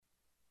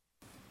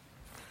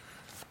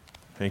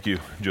Thank you,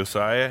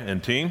 Josiah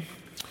and team.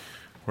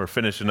 We're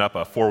finishing up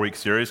a 4-week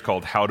series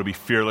called How to Be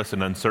Fearless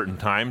in Uncertain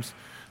Times.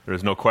 There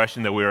is no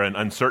question that we are in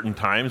uncertain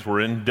times. We're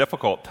in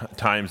difficult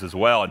times as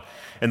well.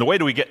 And the way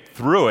that we get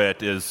through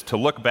it is to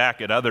look back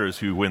at others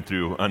who went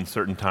through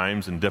uncertain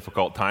times and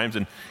difficult times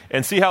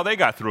and see how they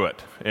got through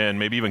it, and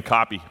maybe even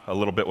copy a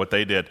little bit what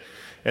they did.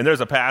 And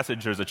there's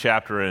a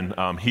chapter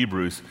in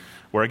Hebrews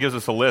where it gives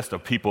us a list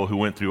of people who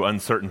went through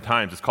uncertain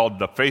times. It's called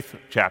the faith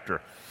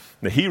chapter,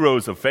 the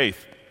heroes of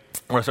faith,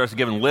 where it starts to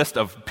give a list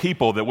of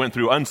people that went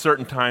through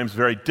uncertain times,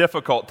 very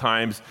difficult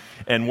times,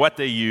 and what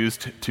they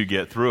used to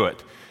get through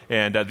it.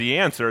 And the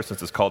answer,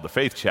 since it's called the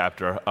faith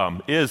chapter,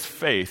 is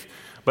faith.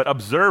 But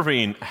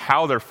observing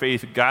how their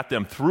faith got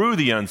them through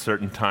the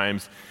uncertain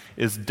times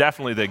is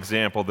definitely the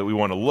example that we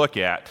want to look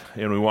at,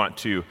 and we want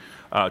to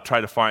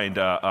try to find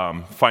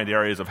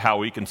areas of how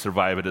we can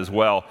survive it as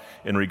well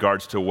in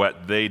regards to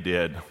what they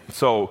did.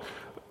 So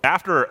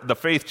after the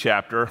faith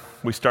chapter,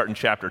 we start in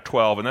chapter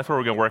 12, and that's where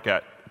we're going to work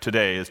at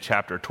today is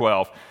chapter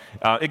 12.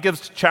 It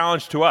gives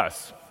challenge to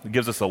us. It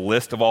gives us a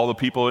list of all the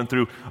people in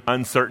through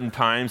uncertain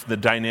times, the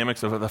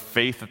dynamics of the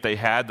faith that they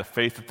had, the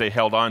faith that they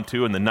held on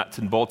to, and the nuts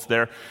and bolts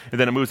there. And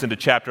then it moves into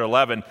chapter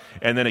 11,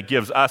 and then it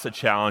gives us a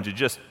challenge. It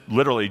just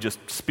literally just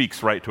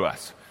speaks right to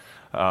us.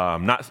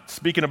 Not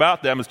speaking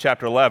about them as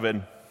chapter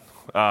 11,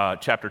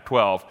 chapter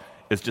 12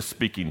 is just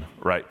speaking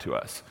right to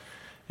us.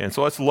 And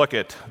so let's look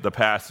at the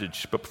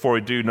passage. But before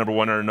we do, number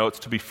one in our notes,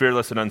 to be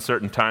fearless in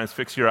uncertain times,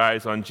 fix your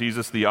eyes on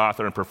Jesus, the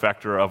author and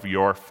perfecter of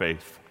your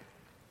faith.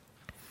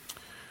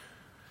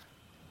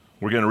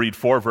 We're going to read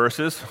 4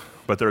 verses,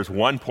 but there's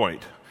one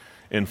point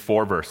in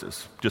 4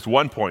 verses. Just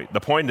one point.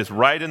 The point is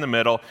right in the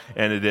middle,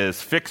 and it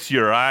is fix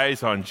your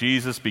eyes on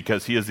Jesus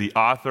because he is the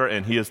author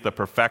and he is the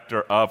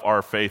perfecter of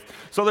our faith.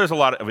 So there's a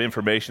lot of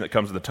information that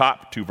comes in the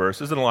top 2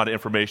 verses and a lot of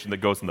information that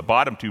goes in the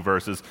bottom 2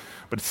 verses,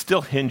 but it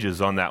still hinges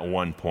on that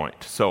one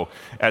point. So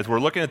as we're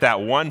looking at that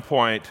one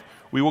point,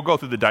 we will go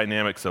through the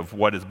dynamics of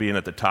what is being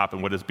at the top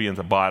and what is being at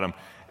the bottom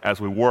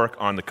as we work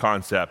on the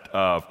concept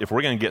of if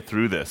we're going to get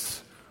through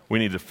this, we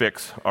need to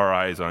fix our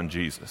eyes on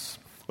Jesus.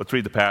 Let's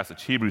read the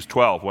passage, Hebrews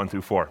 12, 1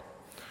 through 4.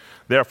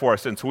 Therefore,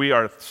 since we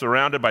are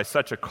surrounded by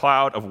such a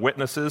cloud of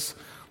witnesses,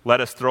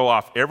 let us throw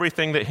off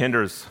everything that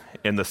hinders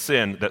and the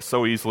sin that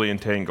so easily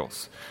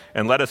entangles,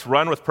 and let us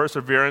run with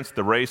perseverance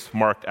the race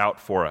marked out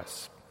for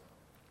us.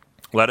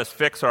 Let us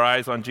fix our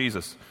eyes on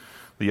Jesus,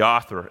 the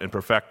author and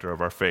perfecter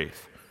of our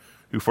faith,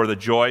 who for the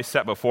joy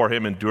set before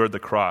him endured the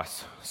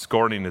cross,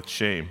 scorning its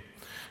shame,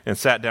 and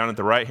sat down at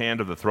the right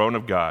hand of the throne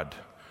of God.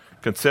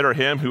 Consider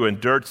him who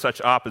endured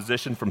such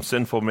opposition from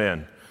sinful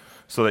men,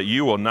 so that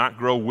you will not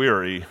grow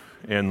weary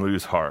and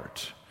lose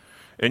heart.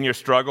 In your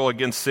struggle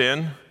against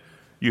sin,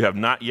 you have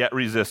not yet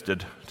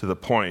resisted to the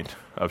point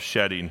of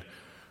shedding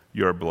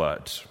your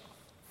blood.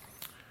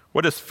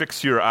 What does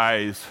fix your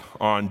eyes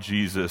on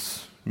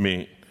Jesus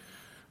mean?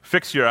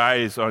 Fix your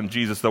eyes on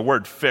Jesus. The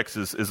word fix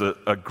is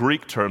a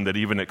Greek term that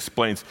even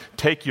explains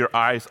take your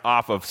eyes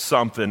off of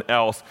something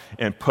else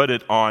and put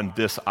it on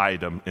this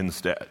item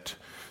instead.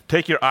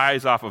 Take your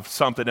eyes off of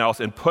something else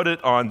and put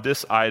it on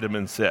this item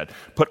instead.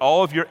 Put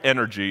all of your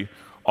energy,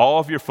 all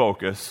of your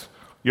focus,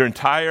 your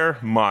entire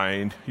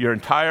mind, your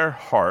entire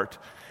heart,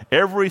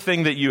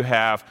 everything that you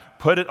have,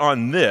 put it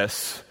on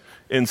this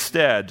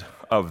instead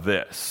of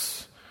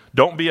this.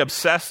 Don't be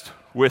obsessed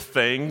with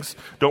things.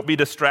 Don't be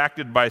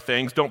distracted by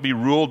things. Don't be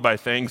ruled by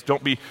things.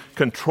 Don't be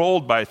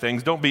controlled by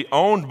things. Don't be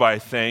owned by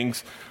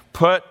things.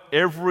 Put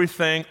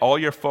everything, all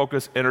your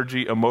focus,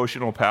 energy,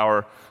 emotional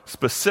power,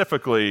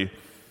 specifically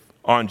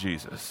on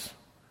Jesus.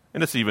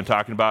 And it's even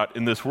talking about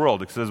in this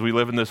world, because as we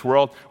live in this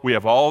world, we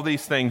have all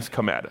these things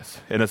come at us.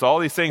 And as all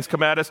these things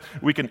come at us,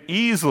 we can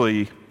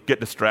easily get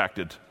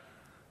distracted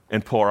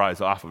and pull our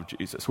eyes off of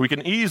Jesus. We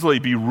can easily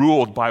be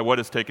ruled by what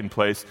has taken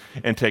place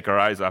and take our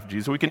eyes off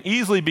Jesus. We can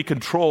easily be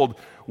controlled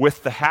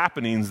with the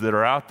happenings that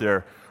are out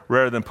there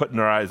rather than putting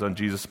our eyes on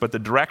Jesus. But the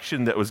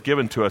direction that was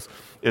given to us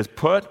is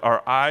put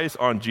our eyes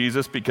on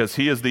Jesus because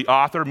he is the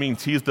author,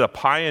 means he's the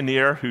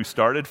pioneer who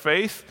started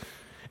faith.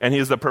 And he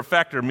is the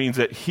perfecter, means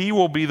that he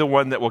will be the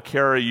one that will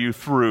carry you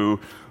through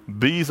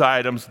these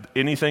items.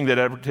 Anything that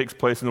ever takes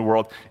place in the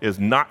world is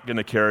not going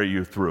to carry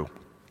you through.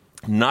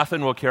 Nothing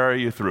will carry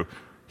you through.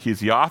 He's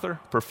the author,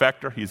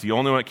 perfecter. He's the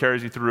only one that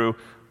carries you through.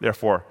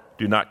 Therefore,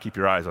 do not keep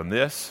your eyes on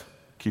this.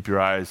 Keep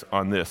your eyes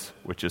on this,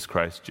 which is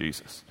Christ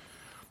Jesus.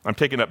 I'm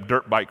taking up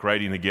dirt bike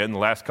riding again the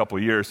last couple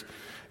of years.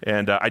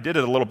 And I did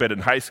it a little bit in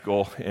high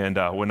school and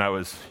when I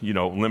was,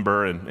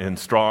 limber and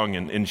strong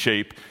and in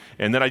shape.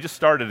 And then I just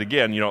started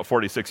again, at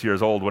 46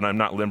 years old when I'm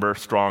not limber,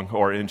 strong,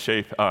 or in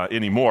shape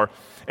anymore.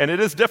 And it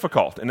is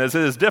difficult. And as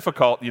it is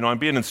difficult, I'm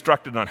being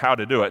instructed on how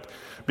to do it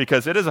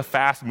because it is a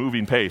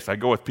fast-moving pace. I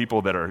go with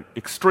people that are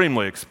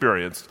extremely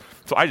experienced,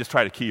 so I just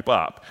try to keep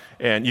up.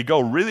 And you go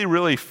really,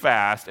 really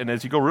fast, and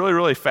as you go really,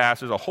 really fast,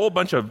 there's a whole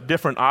bunch of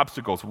different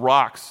obstacles,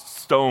 rocks,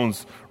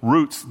 stones,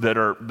 roots that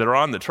are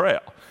on the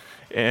trail.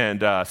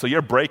 And so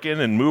you're braking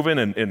and moving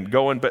and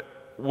going, but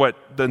what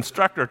the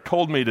instructor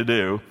told me to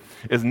do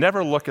is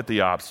never look at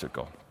the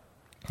obstacle.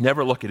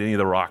 never look at any of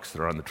the rocks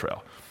that are on the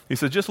trail. He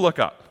says, just look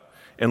up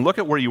and look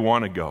at where you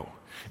want to go.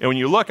 And when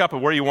you look up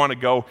at where you want to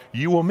go,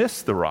 you will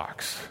miss the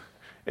rocks.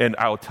 And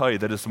I will tell you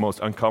that it's the most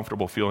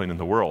uncomfortable feeling in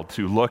the world,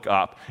 to look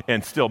up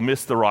and still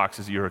miss the rocks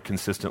as you're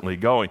consistently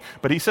going.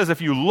 But he says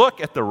if you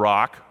look at the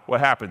rock,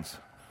 what happens?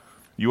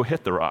 You will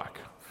hit the rock.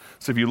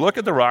 So if you look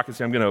at the rock and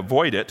say, I'm going to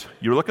avoid it,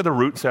 you look at the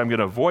root and say, I'm going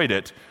to avoid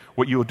it,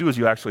 what you will do is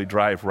you actually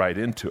drive right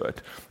into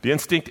it. The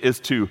instinct is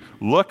to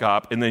look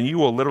up, and then you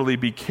will literally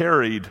be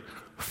carried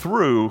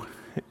through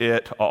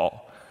it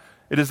all.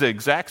 It is the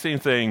exact same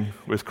thing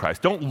with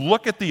Christ. Don't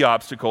look at the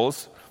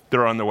obstacles that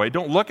are on the way.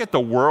 Don't look at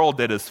the world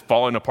that is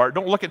falling apart.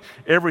 Don't look at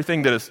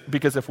everything that is,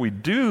 because if we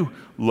do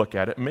look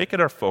at it, make it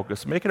our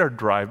focus, make it our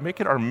drive, make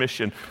it our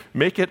mission,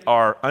 make it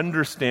our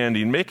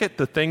understanding, make it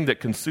the thing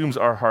that consumes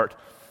our heart,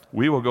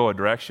 we will go a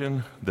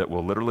direction that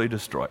will literally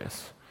destroy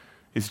us.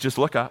 It's just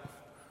look up.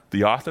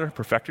 The author,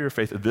 perfecter of your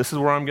faith, this is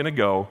where I'm going to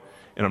go,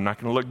 and I'm not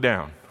going to look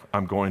down.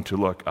 I'm going to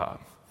look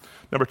up.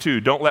 Number 2,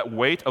 don't let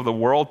weight of the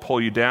world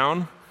pull you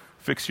down.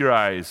 Fix your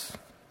eyes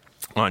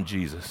on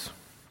Jesus.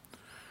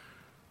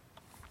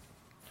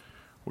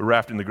 We're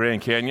rafting the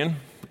Grand Canyon,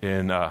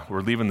 and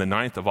we're leaving the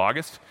 9th of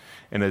August,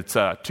 and it's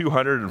a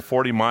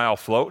 240-mile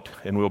float,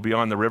 and we'll be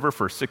on the river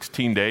for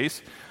 16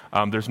 days.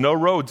 There's no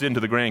roads into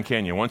the Grand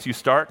Canyon. Once you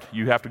start,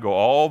 you have to go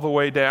all the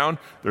way down.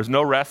 There's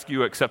no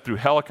rescue except through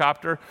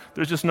helicopter.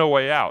 There's just no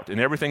way out,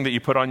 and everything that you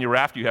put on your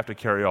raft, you have to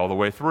carry all the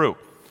way through.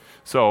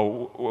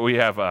 So we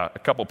have a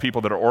couple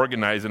people that are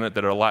organizing it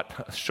that are a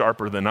lot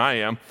sharper than I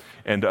am,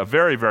 and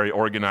very, very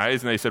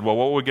organized. And they said, well,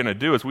 what we're going to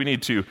do is we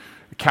need to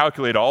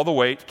calculate all the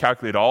weight,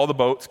 calculate all the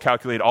boats,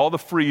 calculate all the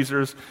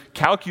freezers,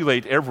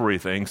 calculate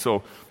everything.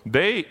 So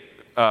they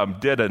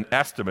did an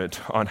estimate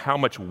on how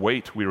much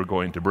weight we were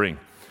going to bring.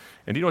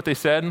 And do you know what they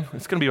said?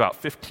 It's going to be about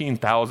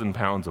 15,000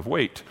 pounds of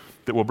weight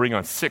that we'll bring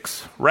on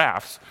 6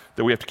 rafts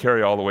that we have to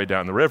carry all the way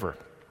down the river.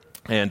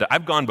 And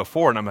I've gone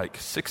before, and I'm like,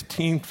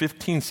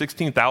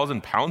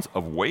 16,000 pounds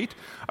of weight?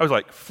 I was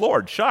like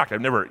floored, shocked.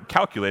 I've never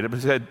calculated, but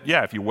he said,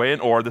 yeah, if you weigh an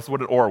oar, this is what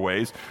an oar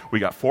weighs. We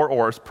got 4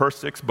 oars per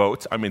 6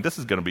 boats. I mean, this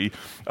is going to be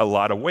a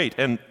lot of weight,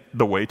 and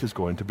the weight is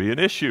going to be an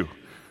issue.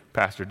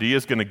 Pastor D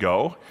is going to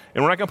go,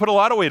 and we're not going to put a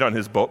lot of weight on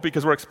his boat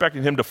because we're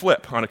expecting him to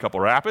flip on a couple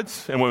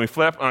rapids, and when we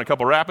flip on a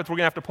couple rapids, we're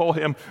going to have to pull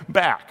him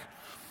back.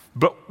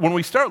 But when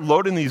we start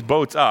loading these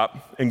boats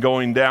up and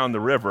going down the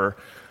river,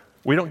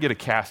 we don't get to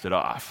cast it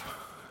off.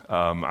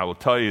 I will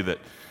tell you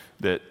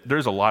that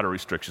there's a lot of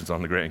restrictions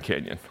on the Grand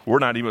Canyon. We're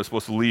not even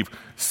supposed to leave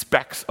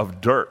specks of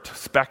dirt,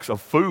 specks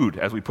of food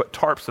as we put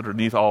tarps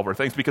underneath all of our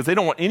things because they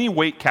don't want any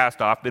weight cast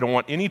off. They don't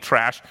want any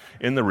trash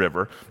in the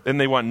river,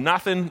 and they want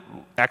nothing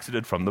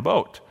exited from the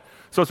boat.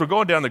 So as we're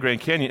going down the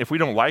Grand Canyon, if we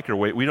don't like our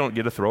weight, we don't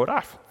get to throw it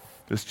off.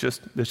 It's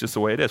just the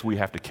way it is. We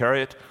have to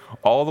carry it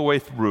all the way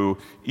through,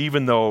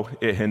 even though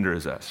it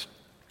hinders us.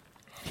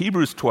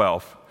 Hebrews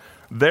 12.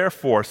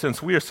 Therefore,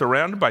 since we are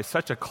surrounded by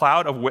such a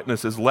cloud of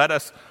witnesses, let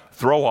us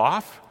throw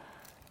off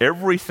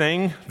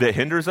everything that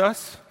hinders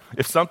us.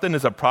 If something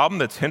is a problem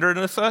that's hindering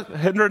us,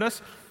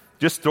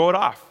 just throw it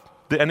off.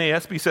 The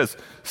NASB says,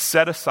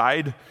 set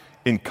aside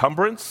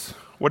encumbrance.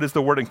 What is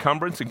the word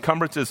encumbrance?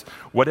 Encumbrance is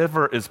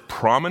whatever is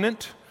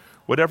prominent,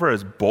 whatever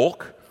is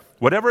bulk,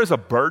 whatever is a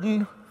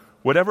burden,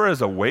 whatever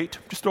is a weight,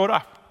 just throw it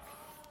off.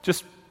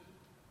 Just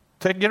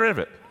get rid of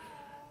it.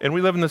 And we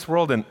live in this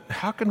world, and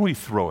how can we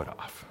throw it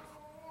off?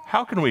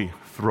 How can we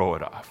throw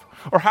it off?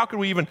 Or how can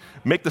we even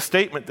make the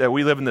statement that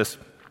we live in this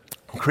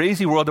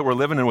crazy world that we're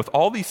living in with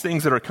all these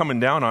things that are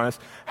coming down on us?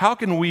 How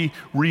can we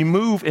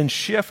remove and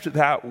shift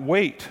that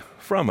weight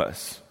from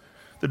us?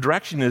 The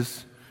direction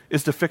is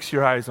to fix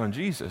your eyes on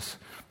Jesus,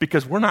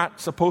 because we're not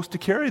supposed to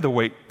carry the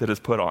weight that is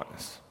put on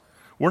us.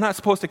 We're not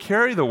supposed to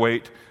carry the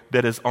weight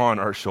that is on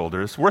our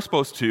shoulders. We're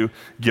supposed to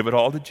give it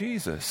all to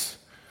Jesus.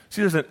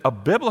 See, there's a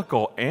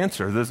biblical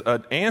answer. There's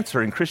an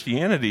answer in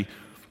Christianity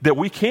that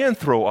we can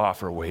throw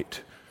off our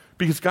weight.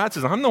 Because God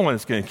says, I'm the one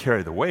that's going to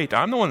carry the weight.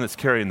 I'm the one that's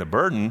carrying the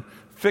burden.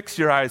 Fix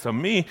your eyes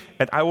on me,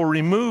 and I will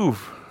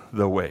remove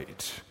the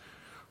weight.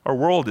 Our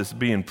world is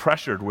being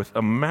pressured with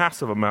a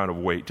massive amount of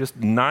weight.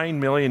 Just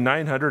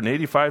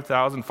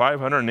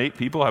 9,985,508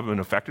 people have been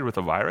affected with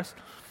the virus.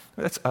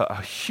 That's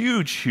a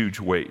huge, huge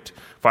weight.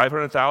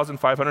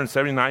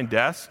 500,579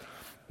 deaths.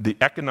 The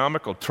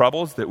economical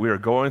troubles that we are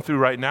going through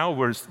right now,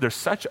 there's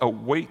such a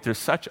weight, there's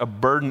such a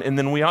burden, and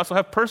then we also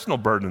have personal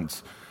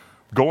burdens.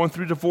 Going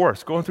through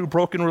divorce, going through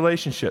broken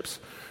relationships,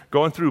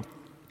 going through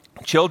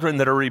children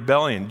that are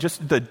rebelling,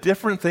 just the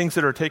different things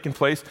that are taking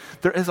place.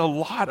 There is a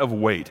lot of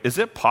weight. Is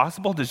it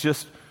possible to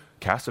just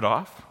cast it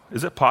off?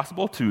 Is it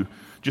possible to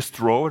just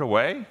throw it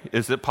away?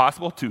 Is it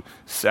possible to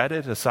set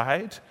it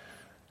aside?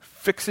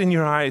 Fixing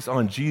your eyes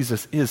on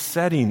Jesus is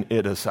setting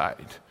it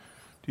aside.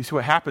 Do you see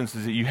what happens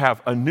is that you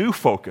have a new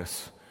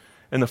focus.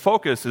 And the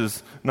focus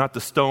is not the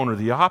stone or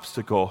the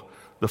obstacle.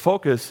 The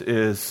focus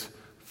is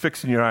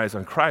fixing your eyes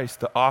on Christ,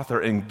 the author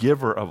and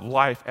giver of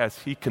life, as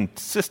he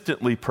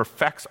consistently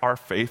perfects our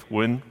faith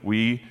when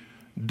we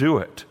do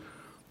it.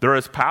 There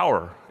is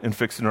power in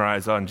fixing our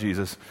eyes on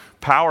Jesus.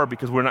 Power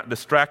because we're not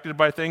distracted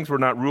by things, we're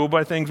not ruled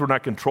by things, we're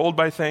not controlled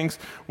by things,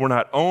 we're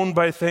not owned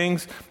by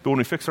things. But when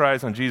we fix our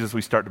eyes on Jesus,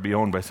 we start to be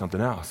owned by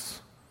something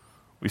else.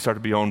 We start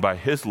to be owned by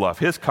His love,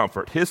 His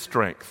comfort, His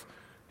strength,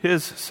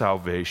 His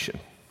salvation.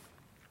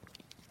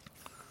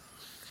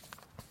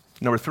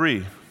 Number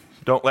 3,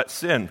 don't let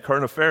sin,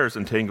 current affairs,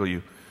 entangle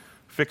you.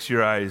 Fix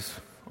your eyes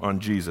on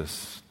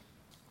Jesus.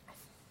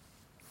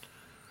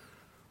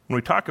 When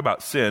we talk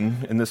about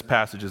sin, and this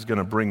passage is going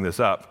to bring this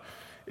up,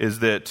 is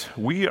that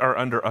we are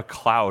under a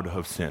cloud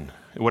of sin.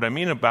 What I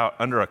mean about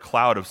under a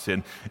cloud of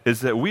sin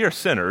is that we are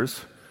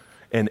sinners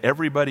and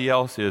everybody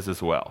else is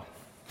as well.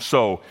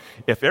 So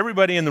if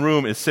everybody in the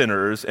room is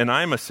sinners and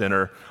I'm a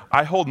sinner,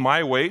 I hold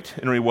my weight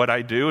in what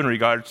I do in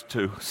regards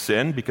to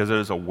sin because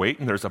there's a weight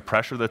and there's a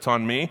pressure that's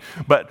on me.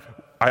 But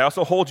I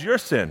also hold your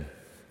sin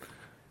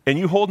and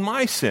you hold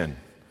my sin.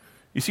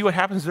 You see what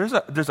happens?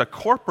 There's a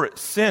corporate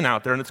sin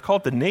out there, and it's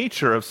called the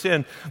nature of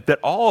sin that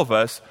all of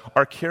us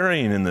are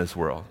carrying in this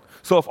world.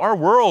 So if our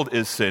world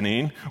is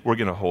sinning, we're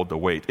going to hold the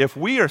weight. If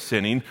we are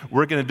sinning,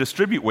 we're going to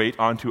distribute weight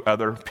onto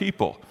other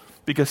people.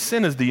 Because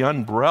sin is the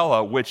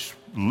umbrella which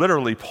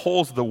literally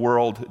pulls the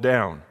world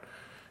down.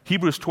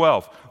 Hebrews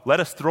 12, let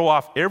us throw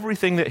off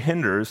everything that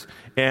hinders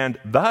and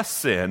the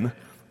sin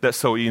that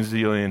so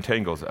easily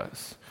entangles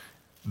us.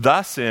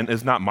 The sin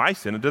is not my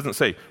sin. It doesn't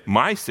say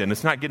my sin.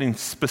 It's not getting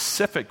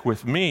specific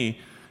with me.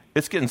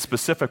 It's getting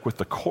specific with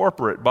the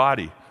corporate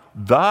body.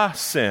 The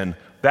sin,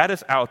 that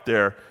is out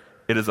there.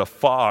 It is a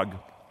fog,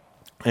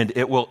 and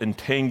it will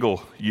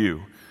entangle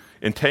you.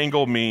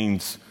 Entangle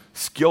means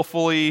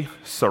skillfully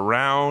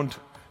surround,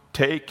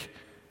 take,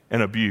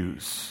 and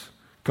abuse.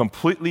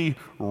 Completely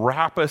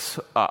wrap us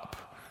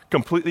up.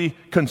 Completely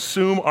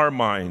consume our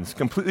minds.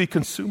 Completely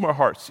consume our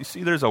hearts. You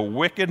see, there's a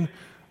wicked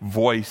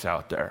voice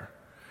out there.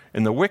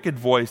 And the wicked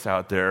voice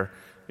out there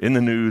in the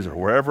news or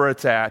wherever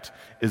it's at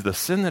is the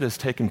sin that has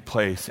taken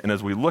place. And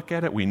as we look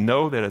at it, we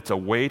know that it's a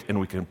weight and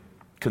we can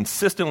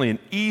consistently and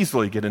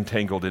easily get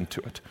entangled into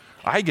it.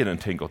 I get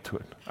entangled to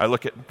it. I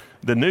look at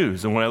the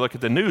news, and when I look at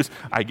the news,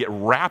 I get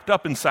wrapped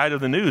up inside of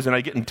the news and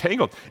I get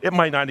entangled. It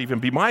might not even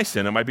be my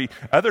sin. It might be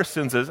other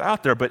sins that's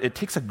out there, but it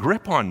takes a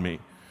grip on me.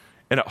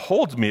 And it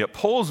holds me, it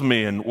pulls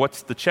me, and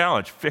what's the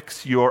challenge?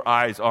 Fix your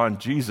eyes on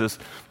Jesus,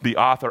 the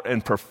author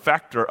and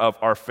perfecter of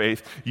our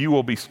faith. You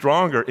will be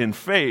stronger in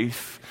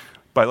faith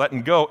by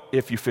letting go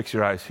if you fix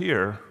your eyes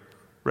here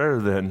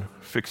rather than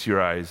fix your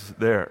eyes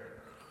there.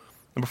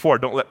 Number 4,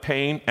 don't let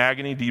pain,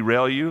 agony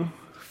derail you.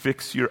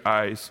 Fix your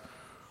eyes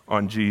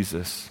on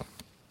Jesus.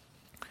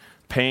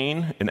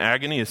 Pain and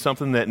agony is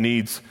something that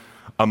needs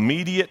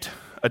immediate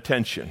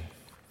attention.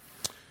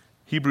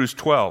 Hebrews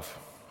 12,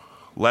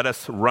 let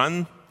us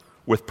run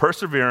with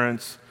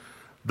perseverance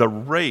the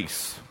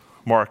race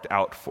marked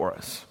out for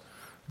us.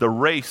 The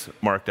race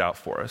marked out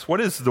for us. What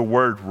does the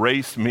word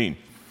race mean?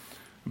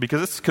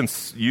 Because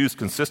it's used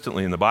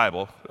consistently in the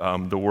Bible,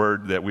 the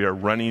word that we are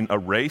running a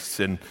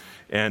race, and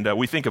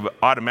we think of it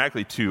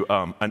automatically to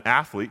an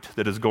athlete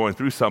that is going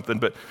through something,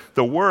 but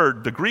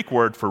the Greek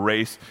word for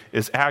race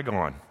is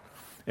agon.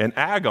 And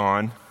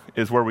agon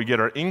is where we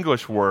get our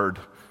English word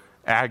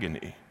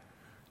agony.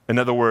 In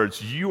other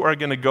words, you are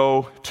going to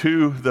go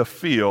to the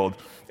field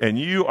and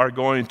you are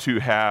going to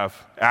have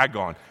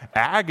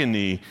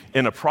agony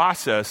in a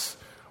process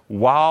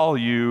while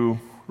you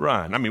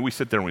run. I mean, we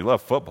sit there and we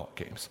love football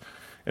games.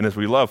 And as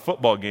we love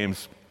football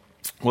games,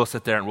 we'll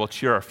sit there and we'll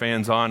cheer our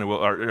fans on, and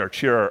we'll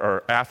cheer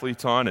our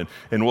athletes on,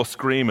 and we'll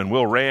scream and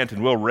we'll rant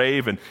and we'll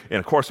rave. And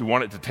of course, we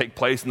want it to take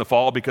place in the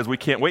fall because we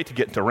can't wait to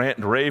get to rant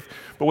and rave.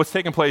 But what's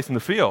taking place in the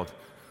field?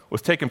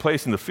 What's taking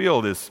place in the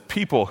field is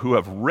people who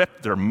have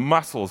ripped their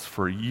muscles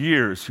for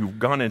years, who've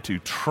gone into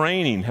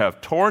training, have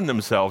torn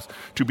themselves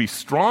to be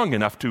strong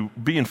enough to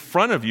be in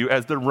front of you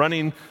as they're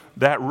running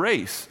that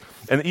race.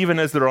 And even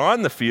as they're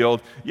on the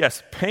field,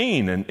 yes,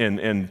 pain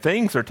and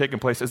things are taking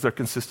place as they're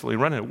consistently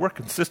running. We're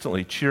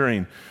consistently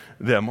cheering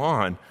them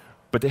on,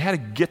 but they had to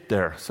get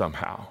there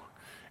somehow.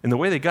 And the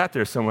way they got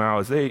there somehow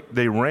is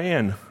they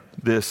ran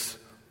this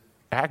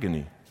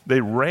agony. They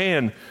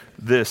ran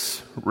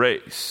this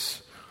race.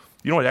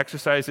 You know what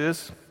exercise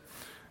is?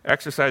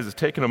 Exercise is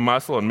taking a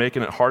muscle and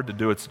making it hard to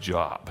do its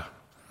job.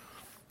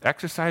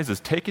 Exercise is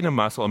taking a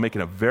muscle and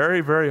making it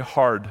very, very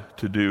hard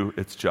to do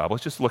its job.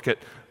 Let's just look at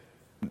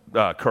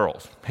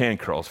curls, hand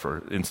curls,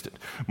 for instance.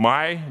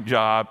 My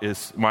job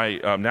is, my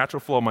natural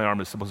flow of my arm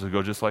is supposed to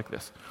go just like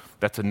this.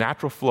 That's a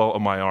natural flow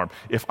of my arm.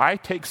 If I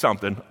take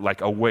something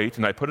like a weight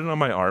and I put it on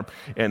my arm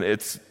and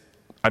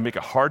I make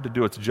it hard to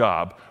do its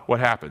job,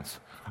 what happens?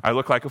 I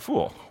look like a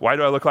fool. Why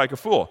do I look like a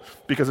fool?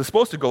 Because it's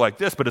supposed to go like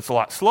this, but it's a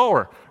lot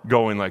slower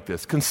going like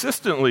this,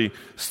 consistently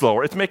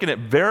slower. It's making it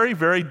very,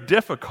 very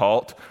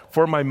difficult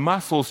for my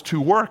muscles to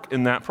work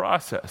in that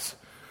process.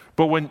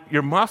 But when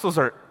your muscles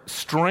are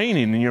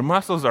straining and your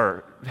muscles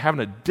are having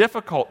a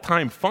difficult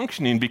time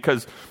functioning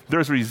because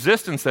there's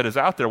resistance that is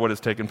out there, what is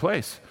taking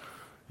place?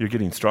 you're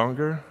getting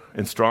stronger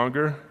and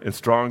stronger and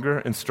stronger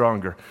and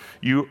stronger.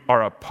 You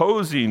are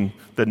opposing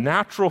the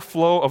natural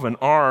flow of an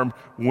arm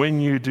when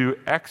you do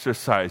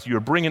exercise. You're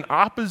bringing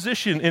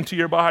opposition into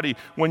your body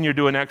when you're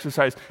doing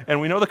exercise.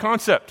 And we know the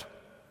concept.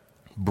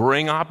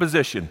 Bring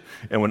opposition.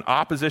 And when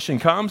opposition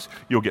comes,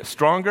 you'll get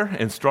stronger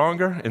and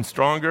stronger and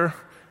stronger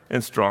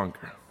and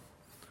stronger.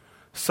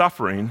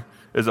 Suffering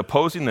is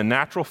opposing the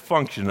natural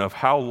function of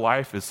how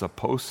life is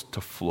supposed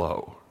to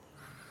flow.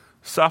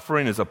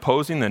 Suffering is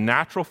opposing the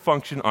natural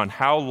function on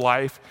how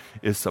life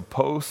is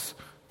supposed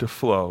to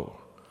flow.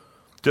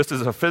 Just as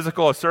a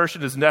physical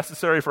assertion is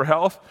necessary for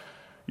health,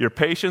 your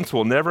patience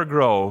will never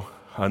grow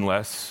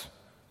unless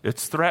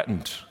it's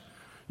threatened.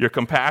 Your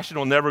compassion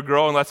will never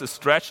grow unless it's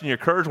stretched, and your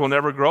courage will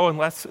never grow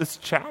unless it's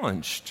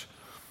challenged.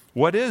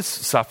 What is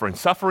suffering?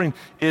 Suffering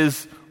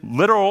is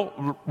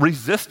literal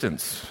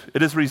resistance.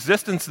 It is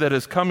resistance that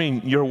is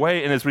coming your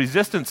way, and as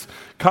resistance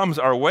comes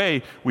our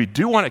way, we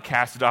do want to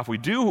cast it off. We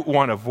do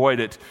want to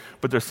avoid it,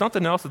 but there's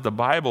something else that the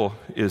Bible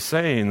is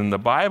saying, and the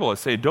Bible is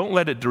saying, don't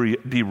let it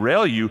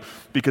derail you,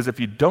 because if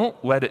you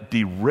don't let it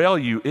derail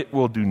you, it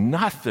will do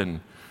nothing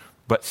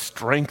but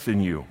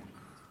strengthen you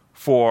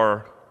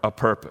for a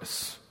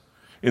purpose.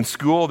 In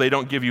school, they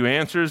don't give you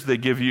answers, they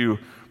give you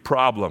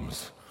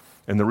problems.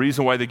 And the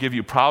reason why they give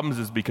you problems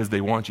is because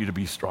they want you to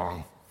be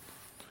strong.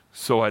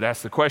 So I'd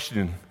ask the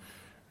question,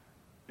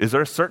 is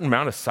there a certain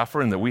amount of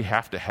suffering that we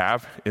have to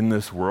have in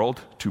this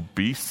world to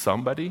be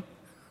somebody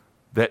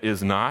that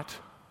is not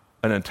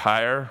an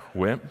entire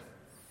wimp?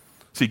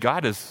 See,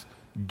 God has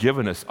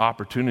given us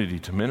opportunity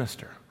to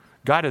minister.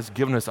 God has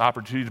given us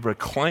opportunity to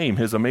proclaim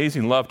His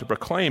amazing love, to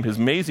proclaim His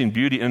amazing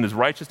beauty and His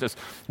righteousness.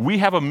 We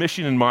have a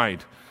mission in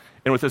mind.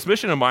 And with this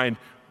mission in mind,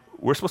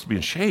 we're supposed to be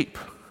in shape.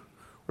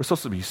 We're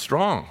supposed to be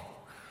strong.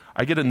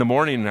 I get in the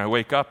morning and I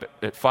wake up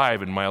at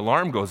 5 and my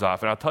alarm goes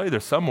off. And I'll tell you,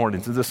 there's some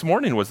mornings, and this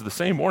morning was the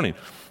same morning,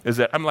 is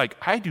that I'm like,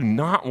 I do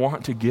not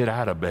want to get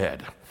out of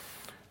bed.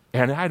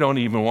 And I don't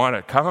even want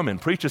to come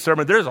and preach a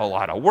sermon. There's a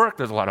lot of work.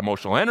 There's a lot of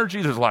emotional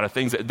energy. There's a lot of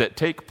things that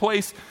take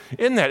place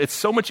in that. It's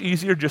so much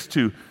easier just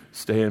to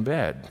stay in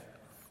bed.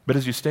 But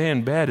as you stay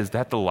in bed, is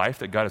that the life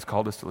that God has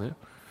called us to live?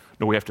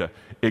 No, we have to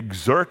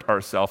exert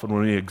ourselves. And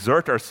when we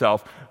exert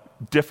ourselves,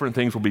 different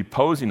things will be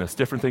posing us.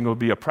 Different things will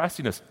be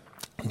oppressing us.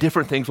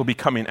 Different things will be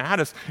coming at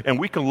us, and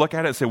we can look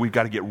at it and say, we've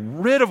got to get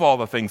rid of all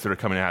the things that are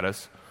coming at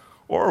us.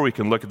 Or we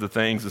can look at the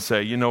things and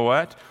say, you know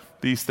what?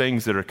 These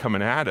things that are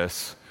coming at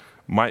us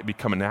might be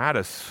coming at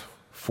us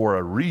for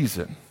a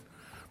reason.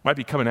 Might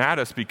be coming at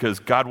us because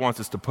God wants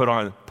us to put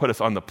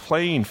us on the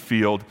playing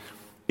field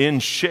in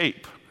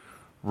shape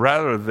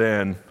rather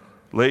than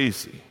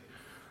lazy.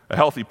 A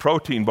healthy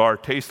protein bar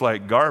tastes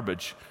like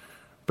garbage,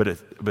 but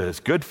it's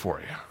good for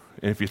you.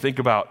 And if you think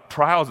about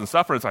trials and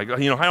suffering, it's like, I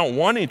don't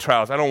want any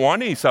trials. I don't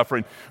want any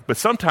suffering. But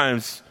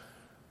sometimes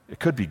it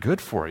could be good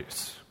for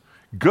us.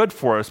 Good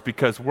for us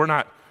because we're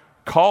not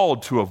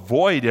called to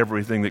avoid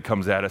everything that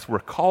comes at us. We're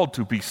called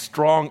to be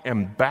strong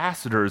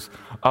ambassadors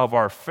of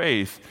our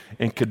faith,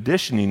 and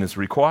conditioning is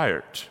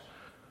required.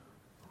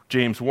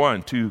 James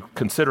 1, to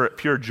consider it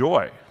pure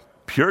joy,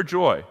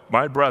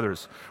 my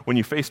brothers, when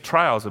you face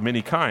trials of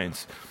many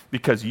kinds,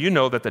 because you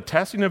know that the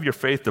testing of your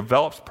faith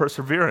develops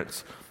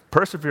perseverance.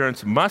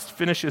 Perseverance must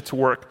finish its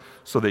work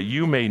so that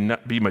you may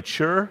not be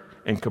mature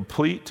and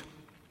complete,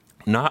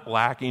 not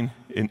lacking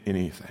in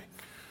anything.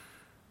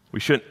 We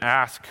shouldn't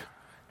ask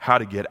how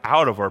to get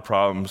out of our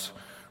problems.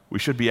 We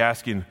should be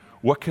asking,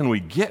 what can we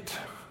get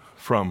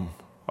from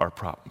our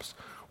problems?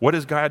 What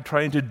is God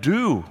trying to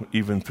do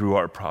even through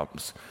our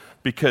problems?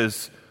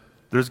 Because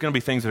there's going to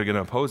be things that are going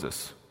to oppose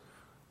us.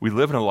 We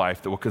live in a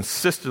life that will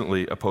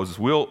consistently oppose us.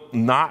 We'll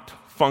not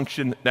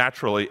function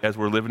naturally as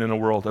we're living in a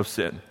world of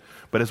sin.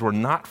 But as we're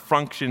not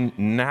functioning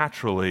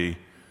naturally,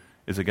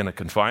 is it going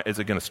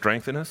to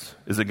strengthen us?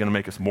 Is it going to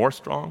make us more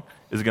strong?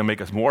 Is it going to make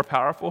us more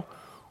powerful?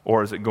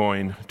 Or is it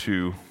going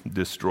to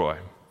destroy?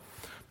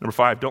 Number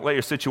 5, don't let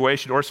your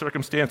situation or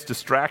circumstance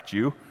distract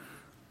you.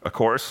 Of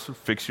course,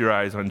 fix your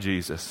eyes on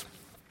Jesus.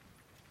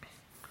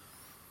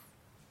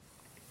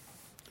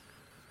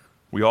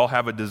 We all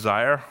have a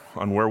desire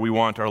on where we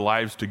want our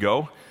lives to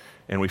go,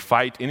 and we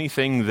fight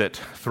anything that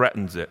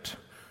threatens it.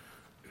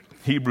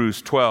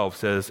 Hebrews 12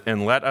 says,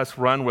 and let us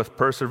run with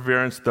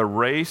perseverance the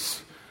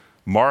race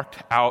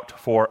marked out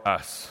for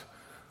us.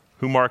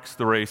 Who marks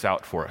the race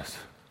out for us?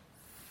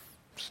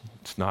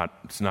 It's not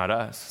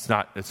us.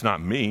 It's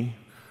not me.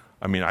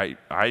 I mean,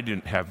 I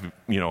didn't have,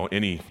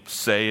 any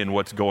say in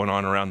what's going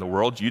on around the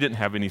world. You didn't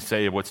have any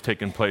say of what's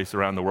taking place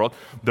around the world.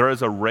 There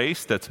is a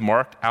race that's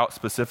marked out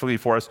specifically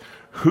for us.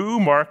 Who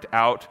marked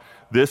out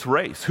this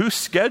race? Who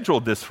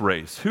scheduled this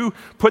race? Who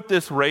put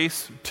this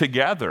race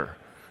together?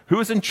 Who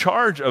is in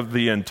charge of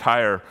the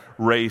entire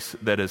race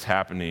that is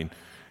happening?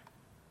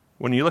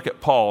 When you look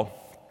at Paul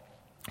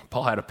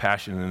had a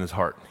passion in his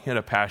heart. He had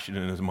a passion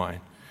in his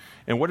mind.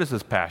 And what is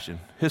his passion?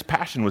 His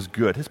passion was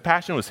good. His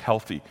passion was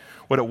healthy.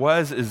 What it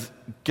was is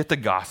get the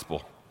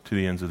gospel to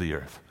the ends of the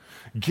earth.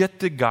 Get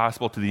the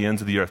gospel to the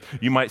ends of the earth.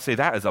 You might say,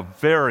 that is a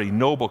very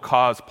noble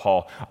cause,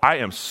 Paul. I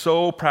am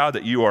so proud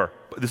that you are,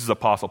 this is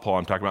Apostle Paul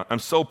I'm talking about. I'm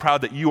so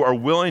proud that you are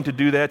willing to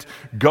do that.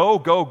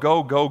 Go,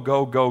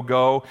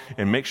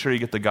 and make sure you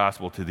get the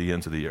gospel to the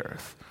ends of the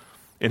earth.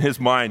 In his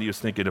mind, he was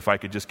thinking, if I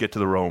could just get to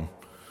the Rome.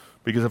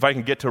 Because if I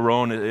can get to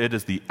Rome, it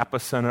is the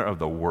epicenter of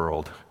the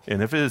world.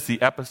 And if it is the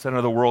epicenter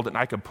of the world and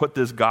I can put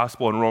this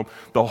gospel in Rome,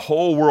 the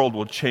whole world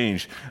will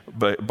change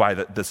by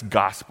this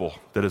gospel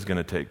that is going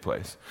to take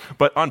place.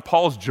 But on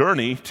Paul's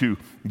journey to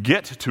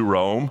get to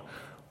Rome,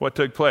 what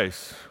took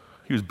place?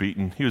 He was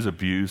beaten. He was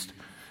abused.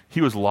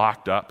 He was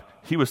locked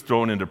up. He was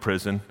thrown into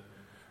prison.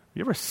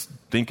 You ever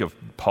think of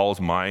Paul's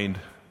mind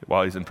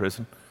while he's in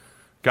prison?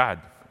 God,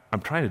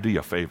 I'm trying to do you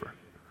a favor.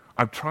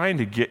 I'm trying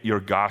to get your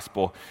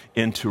gospel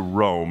into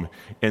Rome,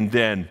 and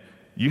then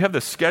you have the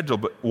schedule,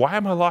 but why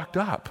am I locked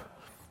up?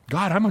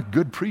 God, I'm a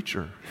good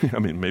preacher. I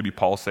mean, maybe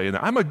Paul's saying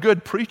that. I'm a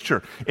good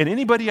preacher, and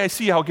anybody I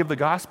see, I'll give the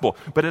gospel.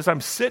 But as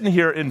I'm sitting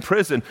here in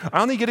prison,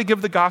 I only get to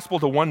give the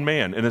gospel to one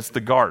man, and it's the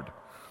guard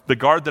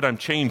that I'm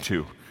chained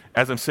to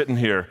as I'm sitting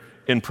here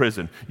in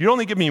prison. You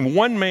only give me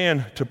one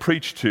man to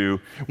preach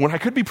to when I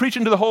could be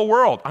preaching to the whole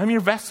world. I'm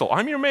your vessel.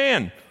 I'm your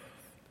man.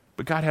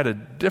 But God had a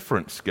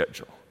different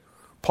schedule.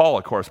 Paul,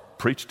 of course,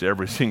 preached to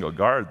every single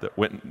guard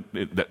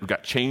that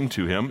got chained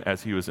to him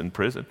as he was in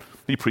prison.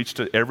 He preached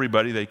to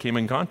everybody they came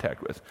in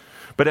contact with.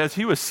 But as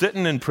he was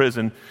sitting in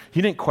prison, he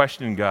didn't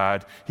question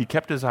God. He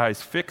kept his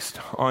eyes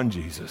fixed on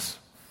Jesus.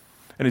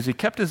 And as he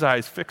kept his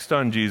eyes fixed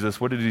on Jesus,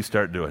 what did he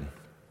start doing?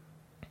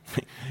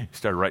 He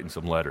started writing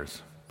some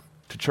letters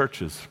to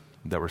churches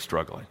that were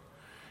struggling.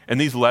 And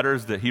these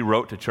letters that he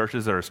wrote to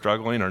churches that are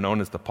struggling are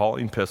known as the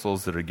Pauline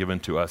epistles that are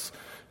given to us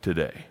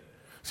today.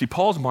 See,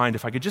 Paul's mind,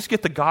 if I could just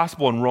get the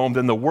gospel in Rome,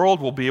 then the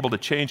world will be able to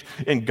change.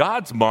 In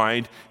God's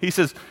mind, he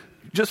says,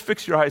 just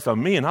fix your eyes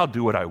on me and I'll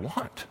do what I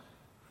want.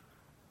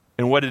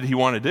 And what did he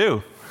want to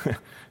do?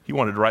 He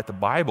wanted to write the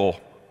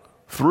Bible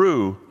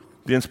through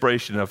the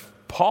inspiration of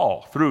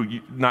Paul,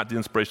 not the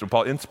inspiration of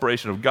Paul,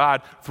 inspiration of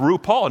God through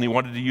Paul, and he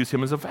wanted to use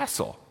him as a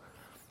vessel.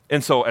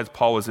 And so as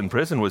Paul was in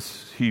prison,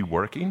 was he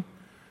working?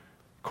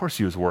 Of course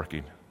he was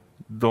working.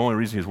 The only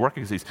reason he was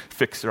working is he's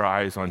fixed their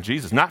eyes on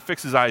Jesus. Not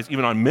fix his eyes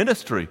even on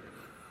ministry,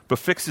 but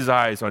fix his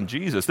eyes on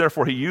Jesus.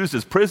 Therefore, he used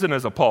his prison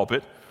as a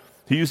pulpit,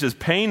 he used his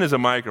pain as a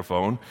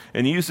microphone,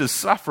 and he used his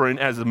suffering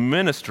as a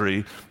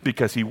ministry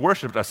because he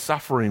worshiped a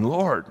suffering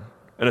Lord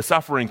and a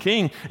suffering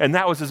King, and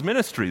that was his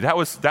ministry. That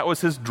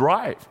was his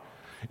drive.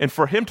 And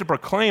for him to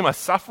proclaim a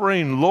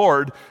suffering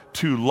Lord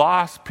to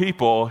lost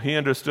people, he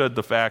understood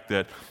the fact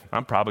that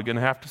I'm probably going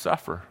to have to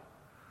suffer.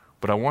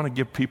 But I want to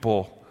give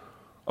people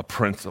a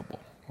principle.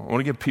 I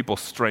want to give people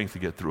strength to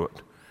get through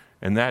it.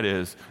 And that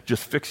is,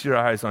 just fix your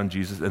eyes on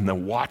Jesus and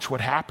then watch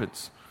what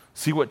happens.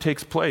 See what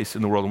takes place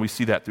in the world. And we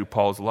see that through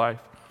Paul's life.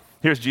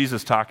 Here's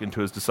Jesus talking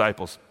to his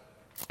disciples.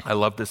 I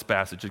love this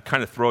passage. It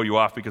kind of throw you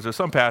off because there's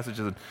some passages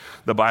in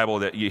the Bible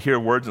that you hear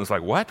words and it's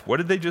like, what? What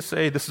did they just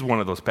say? This is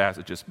one of those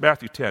passages.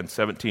 Matthew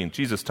 10:17,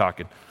 Jesus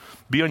talking.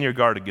 Be on your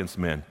guard against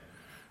men.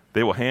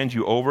 They will hand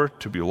you over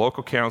to be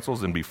local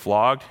councils and be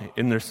flogged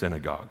in their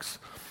synagogues.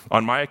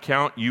 On my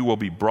account, you will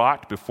be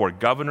brought before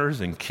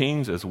governors and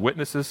kings as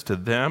witnesses to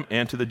them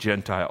and to the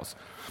Gentiles.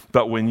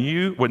 But when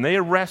they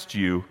arrest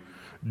you,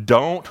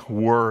 don't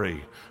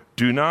worry.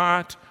 Do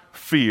not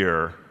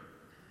fear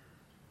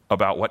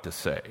about what to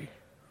say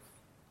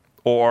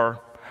or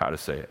how to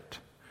say it.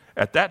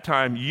 At that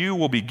time, you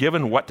will be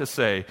given what to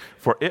say,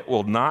 for it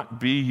will not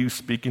be you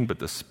speaking, but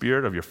the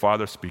Spirit of your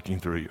Father speaking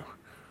through you.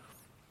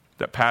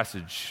 That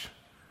passage,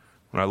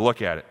 when I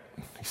look at it,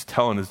 he's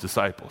telling his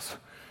disciples,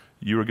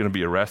 you are going to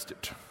be arrested.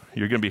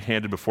 You're going to be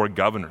handed before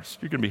governors.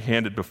 You're going to be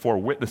handed before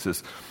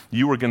witnesses.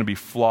 You are going to be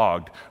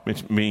flogged,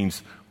 which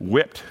means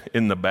whipped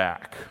in the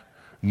back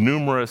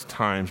numerous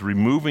times,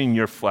 removing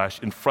your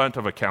flesh in front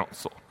of a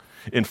council,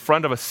 in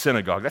front of a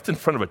synagogue. That's in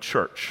front of a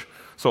church.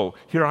 So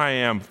here I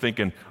am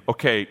thinking,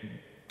 okay,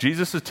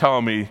 Jesus is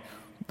telling me,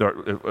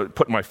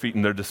 putting my feet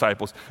in their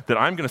disciples, that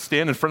I'm going to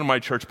stand in front of my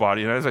church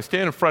body, and as I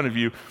stand in front of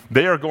you,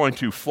 they are going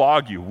to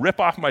flog you, rip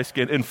off my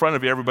skin in front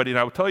of everybody, and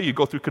I will tell you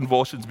go through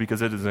convulsions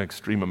because it is an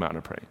extreme amount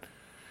of pain.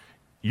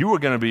 You are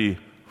going to be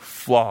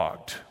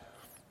flogged,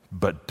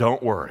 but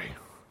don't worry.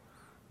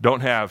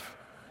 Don't have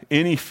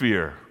any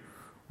fear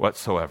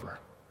whatsoever.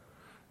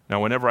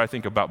 Now, whenever I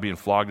think about being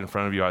flogged in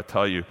front of you, I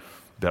tell you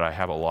that I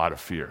have a lot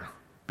of fear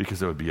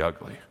because it would be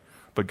ugly.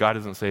 But God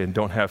isn't saying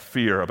don't have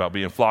fear about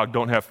being flogged,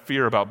 don't have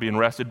fear about being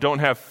arrested, don't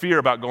have fear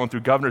about going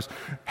through governors.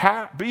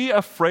 Be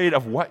afraid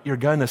of what you're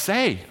going to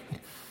say.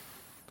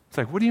 It's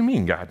like, what do you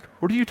mean, God?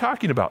 What are you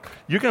talking about?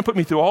 You're going to put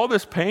me through all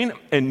this pain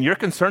and you're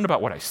concerned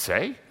about what I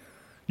say?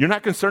 You're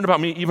not concerned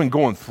about me even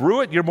going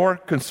through it? You're more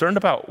concerned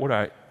about what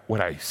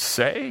I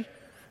say?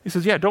 He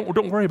says, yeah,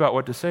 don't worry about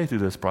what to say through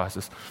this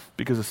process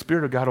because the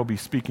Spirit of God will be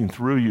speaking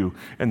through you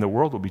and the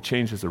world will be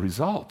changed as a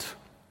result,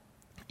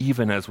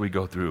 even as we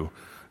go through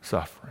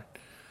suffering.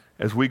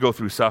 As we go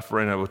through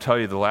suffering, I will tell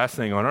you the last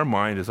thing on our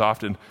mind is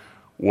often,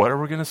 what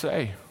are we going to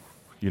say?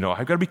 I've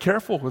got to be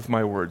careful with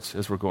my words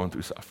as we're going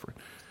through suffering.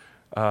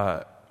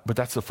 But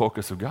that's the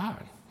focus of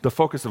God. The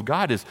focus of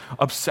God is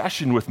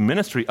obsession with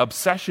ministry,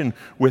 obsession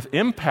with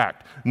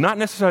impact, not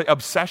necessarily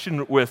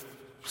obsession with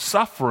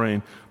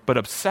suffering, but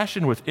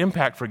obsession with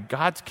impact for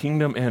God's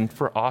kingdom and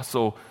for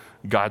also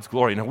God's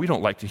glory. Now, we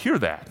don't like to hear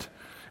that.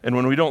 And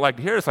when we don't like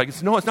to hear it,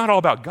 it's not all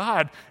about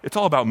God. It's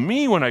all about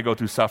me when I go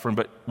through suffering.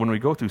 But when we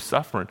go through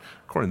suffering,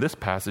 according to this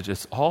passage,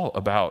 it's all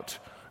about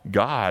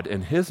God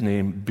and his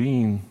name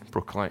being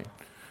proclaimed.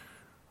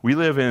 We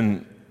live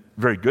in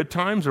very good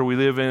times, or we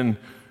live in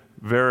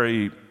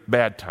very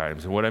bad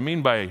times. And what I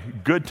mean by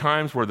good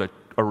times, where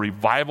a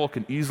revival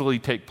can easily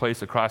take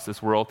place across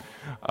this world,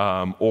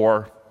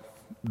 or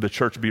the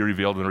church be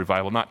revealed and the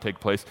revival not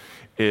take place,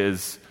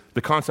 is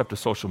the concept of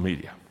social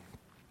media.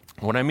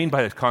 What I mean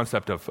by this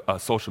concept of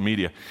social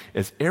media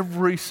is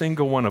every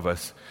single one of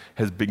us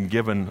has been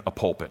given a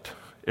pulpit.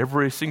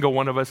 Every single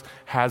one of us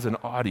has an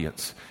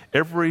audience.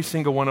 Every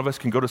single one of us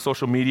can go to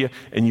social media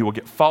and you will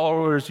get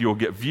followers, you will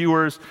get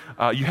viewers.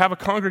 You have a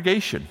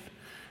congregation.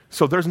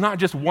 So there's not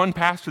just one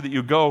pastor that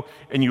you go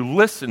and you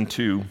listen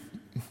to.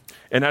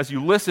 And as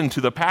you listen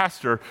to the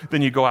pastor,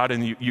 then you go out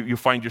and you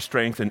find your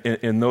strength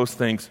in those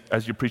things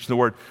as you're preaching the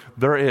word.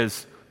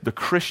 The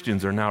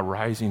Christians are now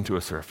rising to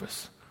a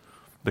surface.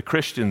 The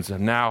Christians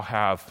now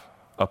have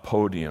a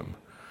podium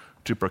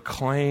to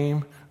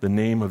proclaim the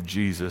name of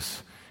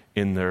Jesus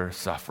in their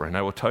suffering.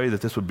 I will tell you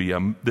that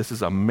this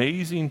is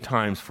amazing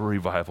times for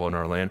revival in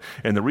our land.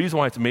 And the reason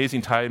why it's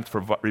amazing times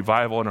for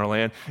revival in our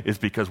land is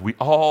because we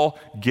all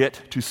get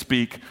to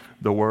speak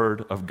the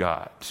word of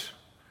God.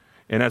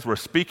 And as we're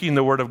speaking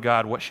the word of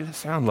God, what should it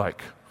sound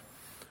like?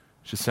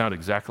 It should sound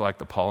exactly like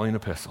the Pauline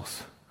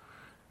epistles.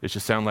 It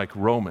should sound like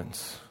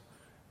Romans.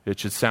 It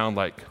should sound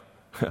like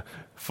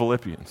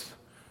Philippians.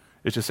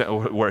 It should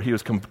sound where he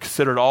was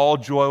considered all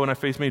joy when I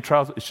face many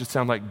trials. It should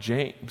sound like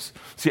James.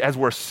 See, as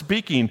we're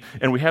speaking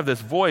and we have this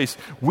voice,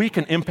 we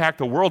can impact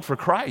the world for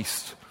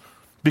Christ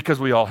because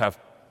we all have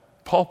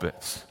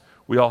pulpits.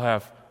 We all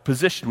have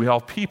position. We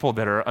all have people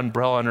that are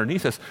umbrella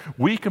underneath us.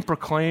 We can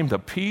proclaim the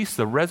peace,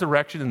 the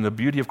resurrection, and the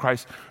beauty of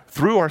Christ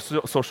through our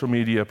social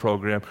media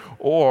program,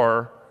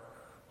 or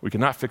we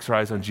cannot fix our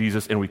eyes on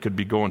Jesus and we could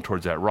be going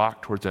towards that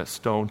rock, towards that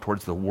stone,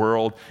 towards the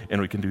world,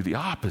 and we can do the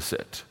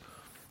opposite.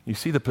 You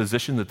see the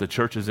position that the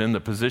church is in? The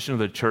position of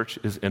the church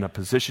is in a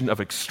position of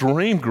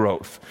extreme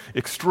growth,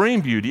 extreme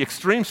beauty,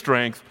 extreme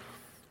strength,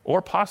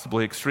 or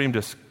possibly extreme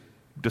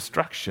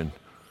destruction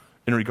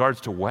in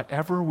regards to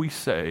whatever we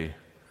say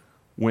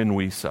when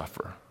we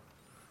suffer.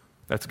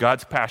 That's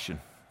God's passion.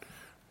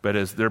 But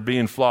as they're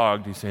being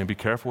flogged, he's saying, be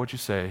careful what you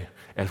say.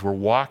 As we're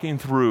walking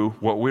through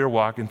what we're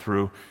walking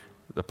through,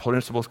 the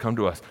principles come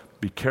to us.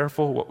 Be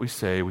careful what we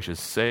say. We should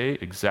say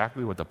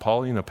exactly what the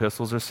Pauline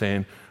epistles are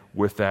saying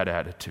with that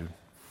attitude.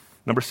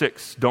 Number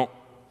 6, don't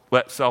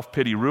let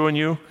self-pity ruin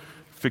you.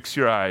 Fix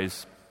your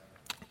eyes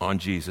on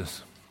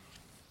Jesus.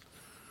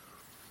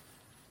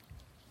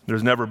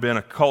 There's never been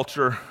a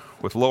culture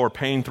with lower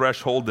pain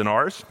threshold than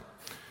ours.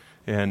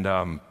 And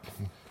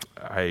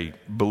I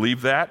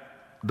believe that.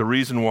 The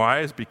reason why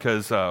is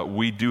because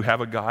we do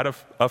have a God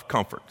of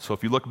comfort. So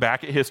if you look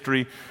back at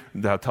history,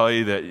 they'll tell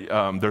you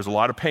that there's a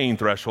lot of pain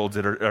thresholds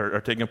that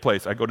are taking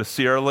place. I go to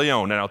Sierra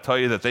Leone, and I'll tell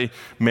you that they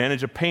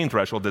manage a pain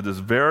threshold that is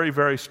very,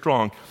 very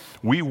strong.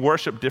 We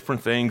worship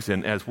different things,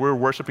 and as we're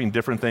worshiping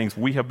different things,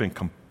 we have been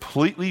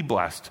completely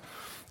blessed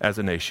as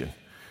a nation.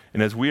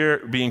 And as we're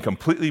being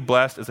completely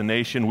blessed as a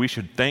nation, we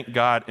should thank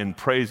God and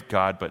praise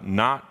God, but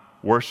not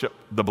worship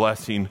the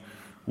blessing,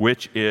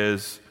 which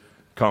is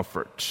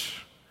comfort.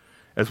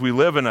 As we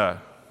live with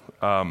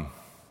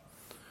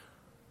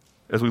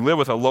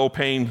a low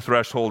pain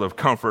threshold of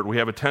comfort, we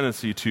have a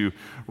tendency to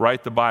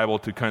write the Bible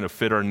to kind of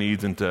fit our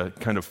needs and to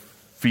kind of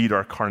feed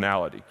our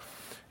carnality.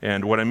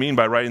 And what I mean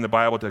by writing the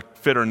Bible to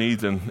fit our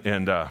needs and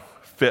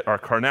fit our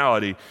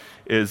carnality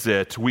is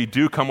that we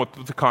do come up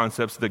with the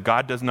concepts that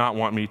God does not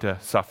want me to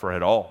suffer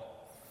at all.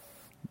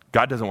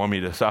 God doesn't want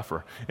me to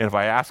suffer. And if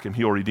I ask him,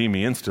 he'll redeem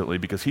me instantly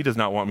because he does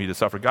not want me to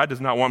suffer. God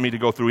does not want me to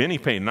go through any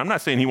pain. And I'm not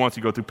saying he wants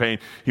you to go through pain.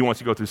 He wants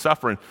you to go through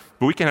suffering.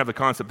 But we can have the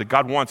concept that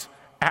God wants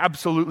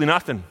absolutely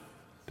nothing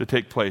to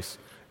take place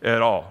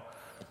at all.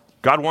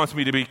 God wants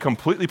me to be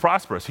completely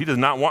prosperous. He does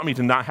not want me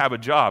to not have a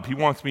job. He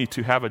wants me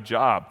to have a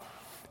job.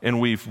 And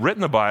we've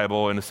written the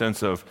Bible in a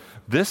sense of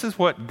this is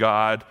what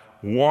God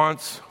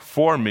wants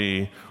for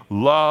me: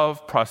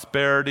 love,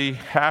 prosperity,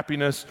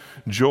 happiness,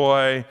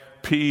 joy,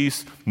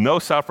 peace, no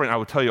suffering. I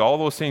would tell you all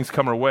those things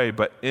come our way,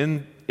 but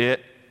in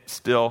it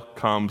still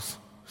comes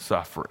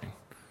suffering.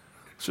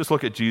 Let's just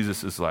look at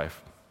Jesus'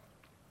 life.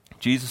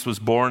 Jesus was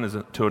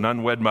born to an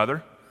unwed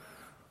mother.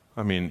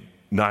 I mean,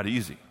 not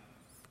easy.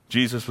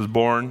 Jesus was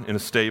born in a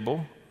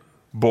stable,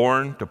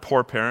 born to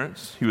poor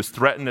parents. He was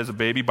threatened as a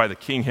baby by the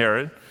King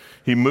Herod.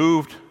 He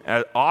moved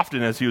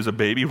often as he was a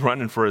baby,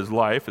 running for his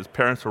life. His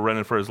parents were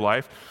running for his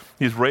life.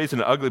 He was raised in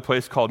an ugly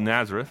place called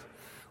Nazareth.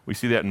 We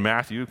see that in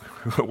Matthew.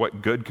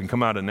 What good can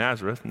come out of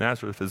Nazareth?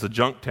 Nazareth is a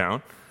junk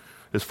town.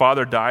 His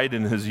father died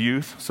in his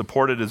youth,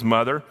 supported his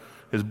mother,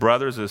 his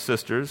brothers, his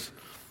sisters.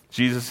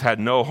 Jesus had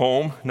no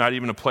home, not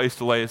even a place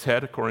to lay his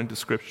head, according to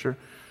Scripture.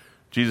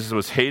 Jesus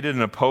was hated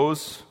and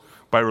opposed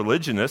by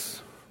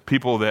religionists,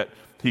 people that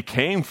he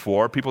came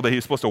for, people that he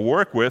was supposed to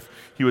work with.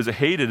 He was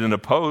hated and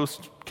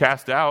opposed,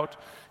 cast out.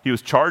 He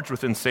was charged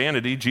with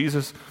insanity.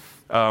 Jesus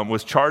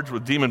was charged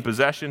with demon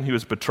possession. He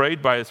was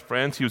betrayed by his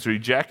friends. He was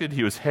rejected.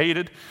 He was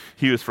hated.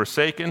 He was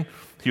forsaken.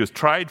 He was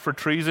tried for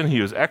treason.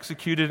 He was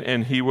executed,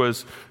 and he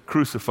was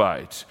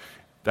crucified.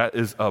 That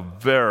is a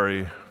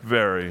very,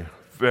 very,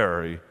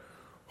 very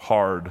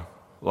hard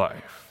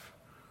life.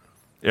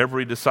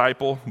 Every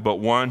disciple but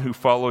one who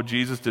followed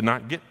Jesus did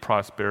not get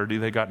prosperity.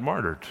 They got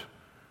martyred.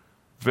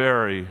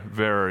 Very,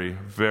 very,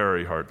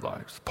 very hard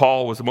lives.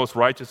 Paul was the most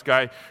righteous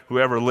guy who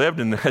ever lived,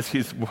 and as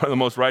he's one of the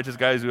most righteous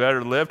guys who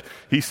ever lived,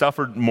 he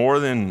suffered more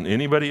than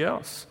anybody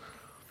else.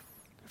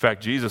 In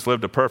fact, Jesus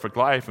lived a perfect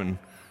life, and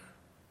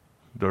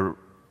the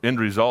end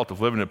result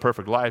of living a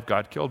perfect life,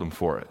 God killed him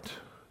for it.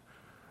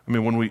 I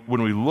mean,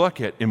 when we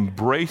look at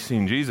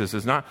embracing Jesus,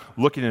 it's not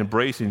looking at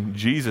embracing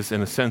Jesus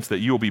in a sense that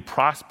you will be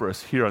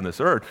prosperous here on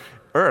this earth.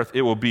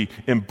 It will be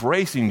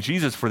embracing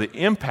Jesus for the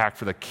impact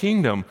for the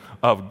kingdom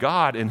of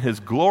God and his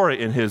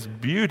glory and his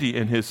beauty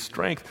and his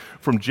strength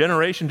from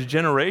generation to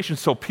generation,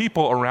 so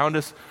people around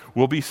us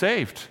will be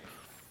saved.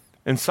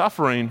 And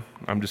suffering,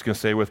 I'm just going to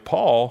say with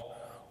Paul,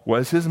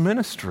 was his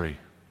ministry.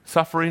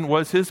 Suffering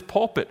was his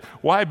pulpit.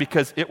 Why?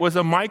 Because it was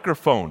a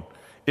microphone.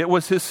 It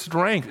was his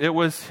strength. It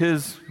was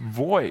his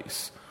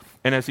voice.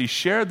 And as he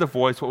shared the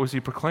voice, what was he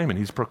proclaiming?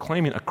 He's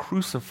proclaiming a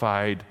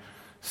crucified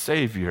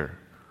Savior.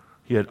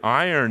 He had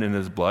iron in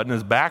his blood, and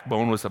his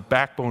backbone was a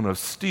backbone of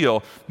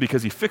steel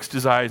because he fixed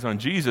his eyes on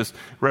Jesus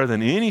rather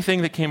than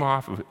anything that came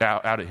out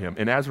of him.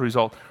 And as a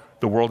result,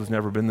 the world has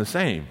never been the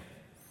same.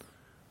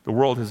 The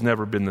world has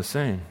never been the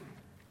same.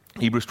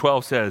 Hebrews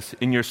 12 says,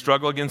 in your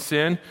struggle against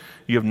sin,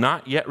 you have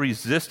not yet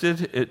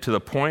resisted it to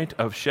the point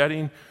of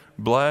shedding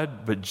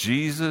blood, but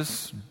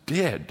Jesus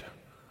did.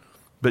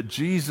 But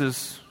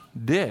Jesus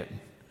did.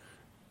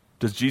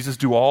 Does Jesus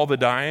do all the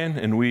dying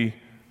and we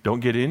don't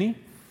get any?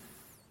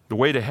 The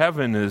way to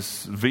heaven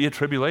is via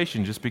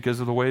tribulation just because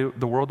of the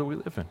world that we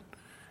live in.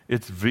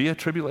 It's via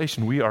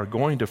tribulation. We are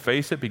going to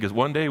face it because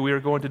one day we are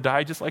going to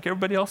die just like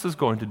everybody else is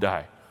going to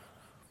die.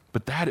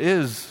 But that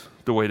is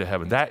the way to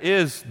heaven. That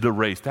is the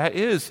race. That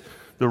is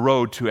the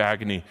road to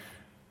agony.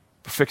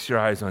 Fix your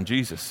eyes on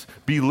Jesus.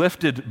 Be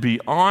lifted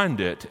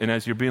beyond it. And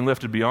as you're being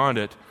lifted beyond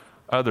it,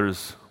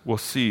 others will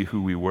see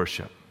who we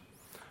worship.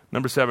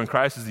 Number 7,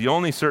 Christ is the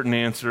only certain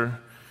answer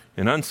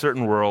in an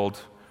uncertain world.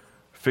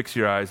 Fix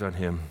your eyes on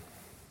him.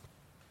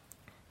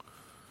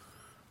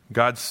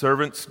 God's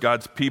servants,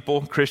 God's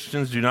people,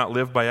 Christians do not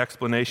live by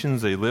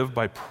explanations, they live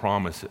by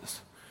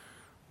promises.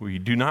 We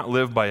do not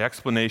live by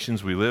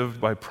explanations, we live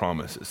by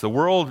promises. The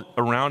world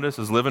around us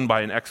is living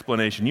by an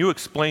explanation. You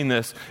explain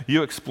this,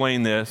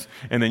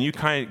 and then you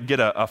kind of get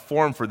a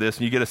form for this,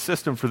 and you get a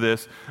system for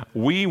this.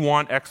 We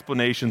want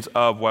explanations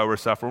of why we're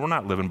suffering. We're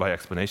not living by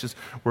explanations.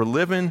 We're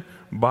living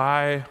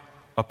by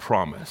a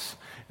promise.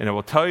 And I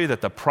will tell you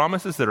that the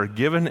promises that are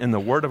given in the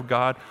Word of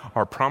God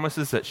are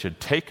promises that should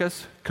take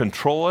us,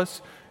 control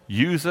us,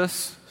 use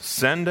us,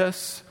 send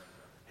us.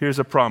 Here's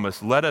a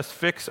promise. Let us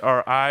fix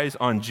our eyes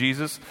on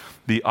Jesus,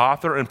 the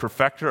author and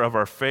perfecter of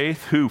our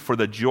faith, who for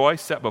the joy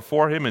set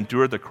before him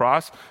endured the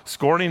cross,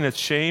 scorning its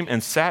shame,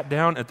 and sat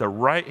down at the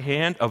right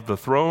hand of the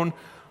throne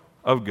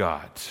of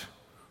God.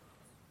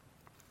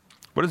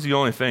 What is the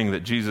only thing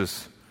that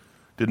Jesus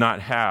did not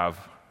have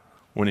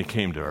when he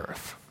came to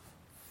earth?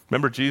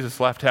 Remember,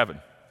 Jesus left heaven.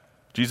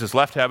 Jesus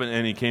left heaven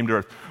and he came to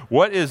earth.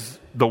 What is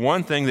the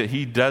one thing that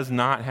he does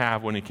not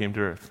have when he came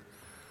to earth?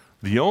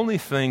 The only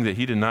thing that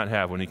he did not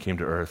have when he came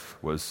to earth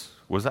was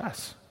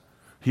us.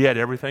 He had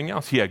everything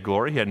else. He had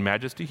glory, he had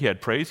majesty, he had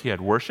praise, he had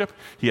worship,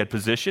 he had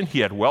position, he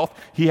had wealth.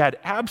 He had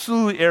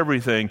absolutely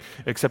everything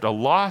except a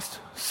lost,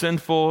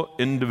 sinful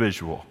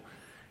individual.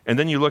 And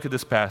then you look at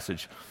this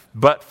passage.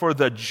 But for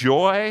the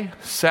joy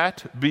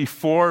set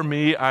before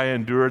me, I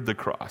endured the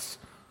cross.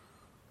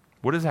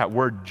 What is that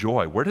word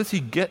joy? Where does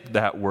he get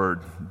that word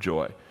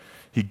joy?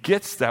 He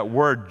gets that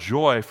word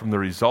joy from the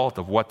result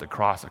of what the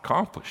cross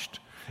accomplished.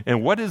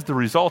 And what is the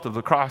result of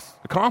the cross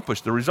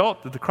accomplished? The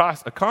result that the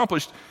cross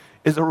accomplished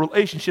is a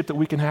relationship that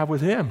we can have with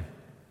him.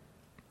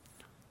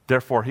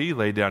 Therefore, he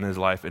laid down his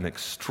life in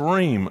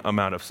extreme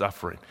amount of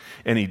suffering.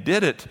 And he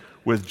did it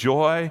with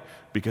joy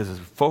because his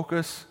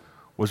focus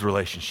was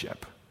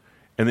relationship.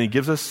 And then he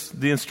gives us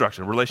the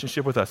instruction,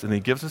 relationship with us. And he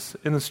gives us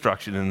an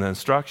instruction. And the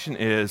instruction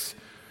is,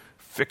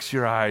 fix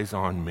your eyes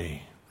on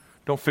me.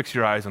 Don't fix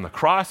your eyes on the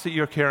cross that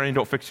you're carrying.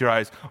 Don't fix your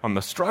eyes on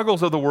the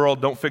struggles of the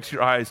world. Don't fix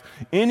your eyes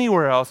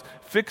anywhere else.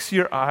 Fix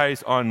your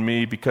eyes on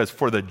me, because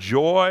for the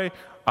joy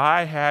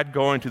I had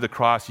going to the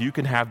cross, you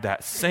can have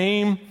that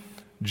same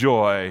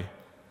joy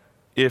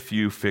if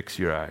you fix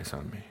your eyes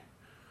on me.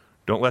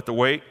 Don't let the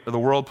weight of the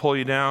world pull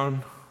you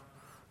down.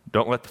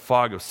 Don't let the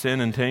fog of sin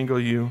entangle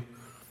you.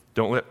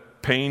 Don't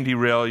let pain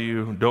derail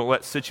you. Don't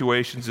let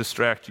situations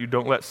distract you.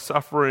 Don't let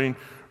suffering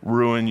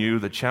ruin you.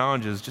 The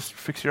challenge is just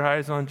fix your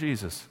eyes on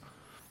Jesus.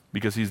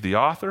 Because he's the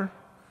author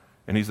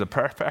and he's the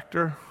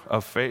perfecter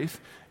of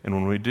faith. And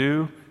when we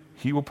do,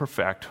 he will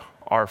perfect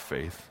our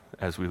faith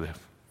as we live.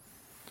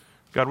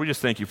 God, we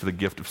just thank you for the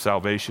gift of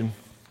salvation.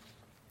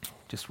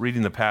 Just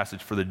reading the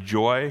passage, for the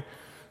joy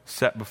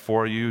set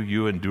before you,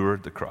 you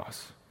endured the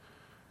cross.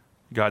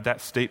 God,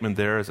 that statement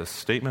there is a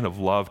statement of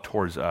love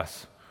towards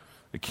us.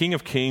 The King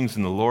of Kings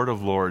and the Lord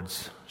of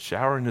Lords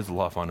showering his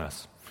love on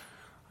us.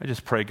 I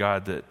just pray,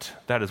 God,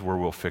 that is where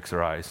we'll fix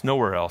our eyes.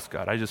 Nowhere else,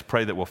 God. I just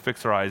pray that we'll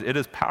fix our eyes. It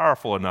is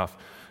powerful enough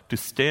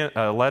to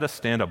let us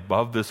stand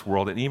above this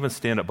world and even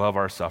stand above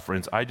our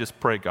sufferings. I just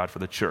pray, God, for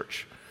the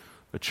Church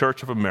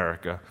of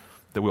America,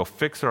 that we'll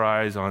fix our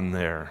eyes on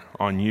there,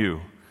 on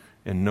you,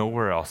 and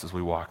nowhere else as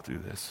we walk through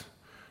this.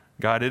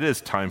 God, it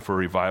is time for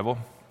revival,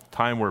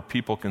 time where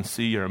people can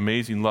see your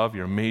amazing love,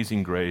 your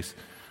amazing grace.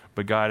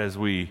 But God, as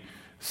we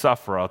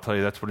suffer, I'll tell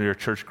you, that's when your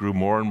church grew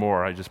more and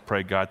more. I just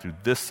pray, God, through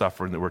this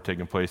suffering that we're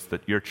taking place,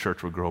 that your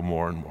church will grow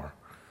more and more.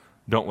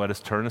 Don't let us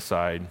turn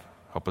aside.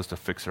 Help us to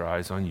fix our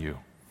eyes on you.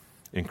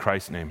 In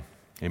Christ's name,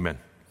 amen.